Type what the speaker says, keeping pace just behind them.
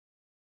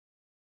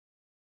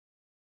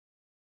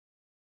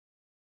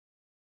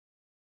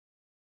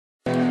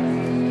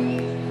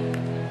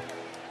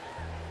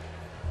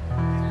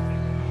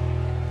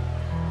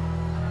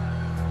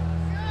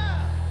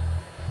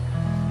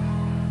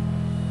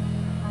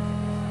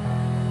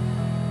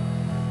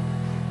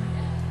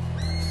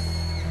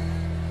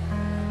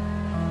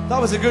That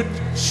was a good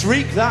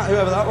shriek, that,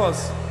 whoever that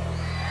was.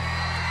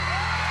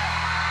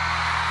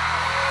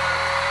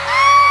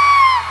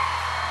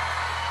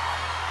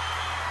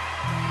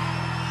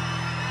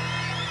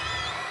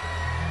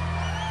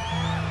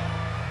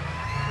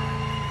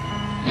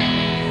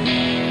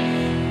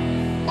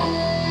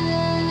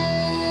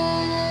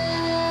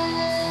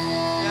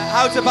 Yeah,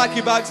 how to pack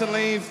your bags and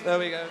leave. There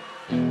we go.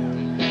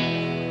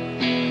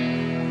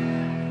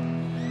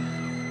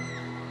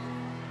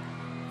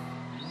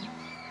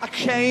 I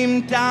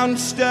came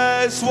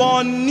downstairs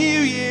one New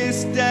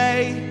Year's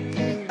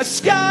Day, as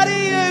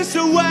scatty as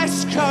a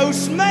West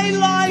Coast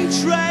mainline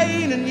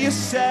train, and you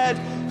said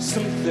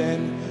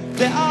something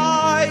that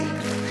I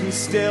can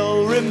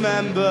still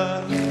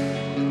remember.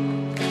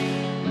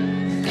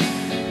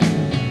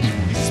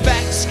 Your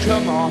specs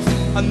come off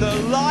and the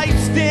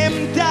lights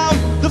dim down,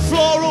 the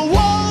floral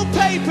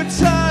wallpaper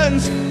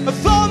turns a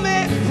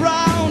vomit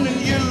brown,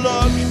 and you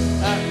look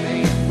at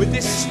me with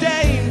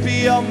disdain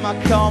beyond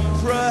my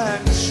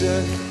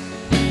comprehension.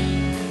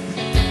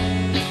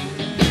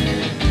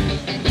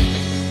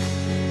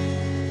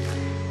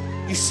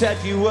 You said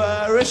you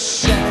were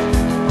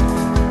ashamed.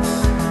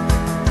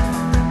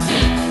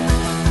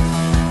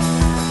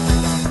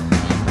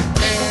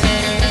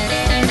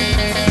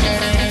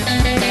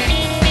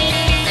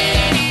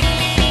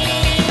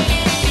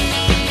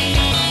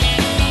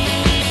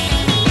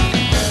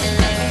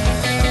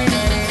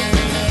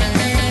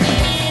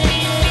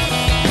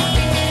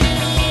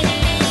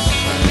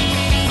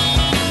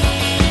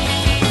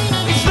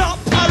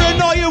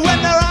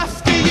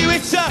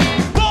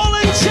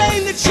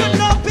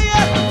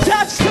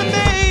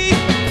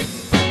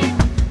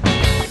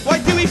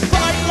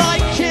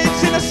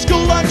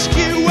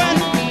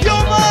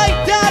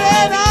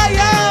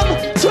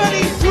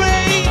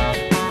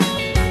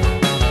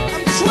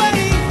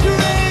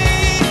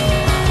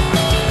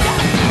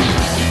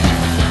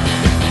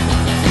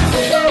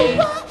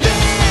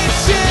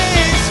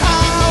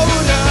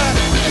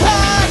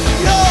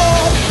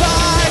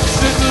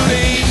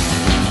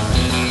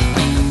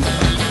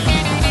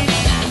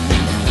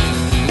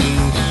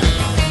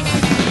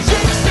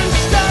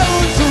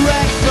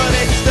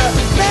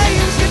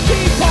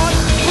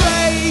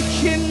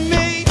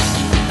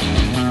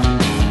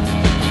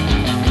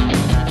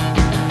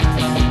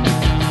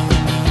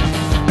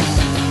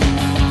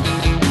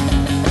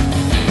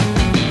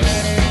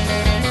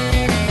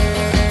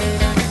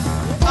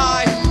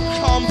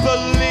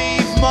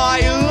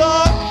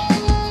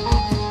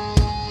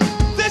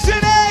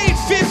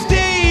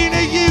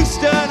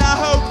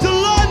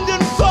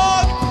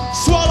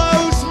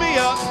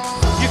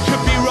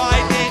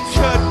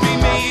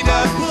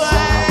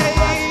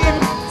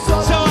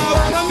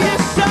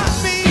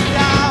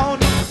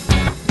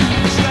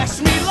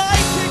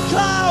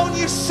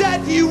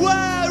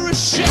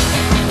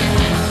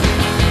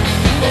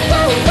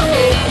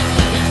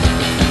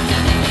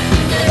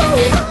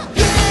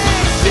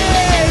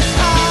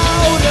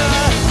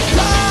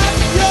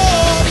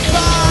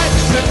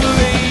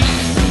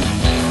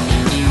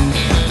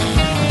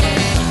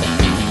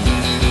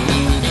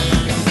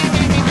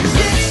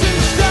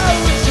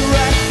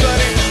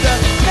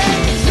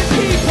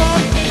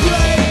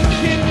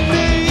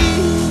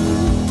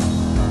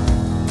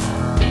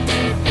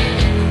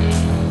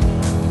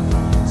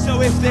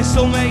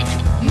 This'll make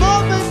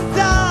Mum and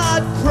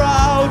Dad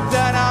proud,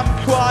 then I'm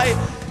quite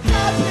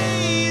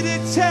happy to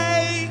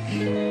take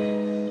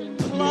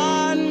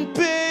Plan B.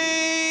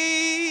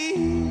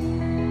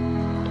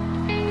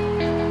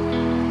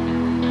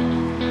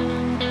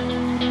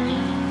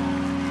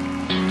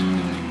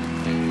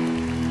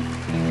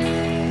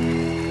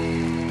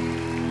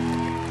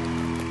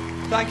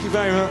 Thank you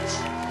very much.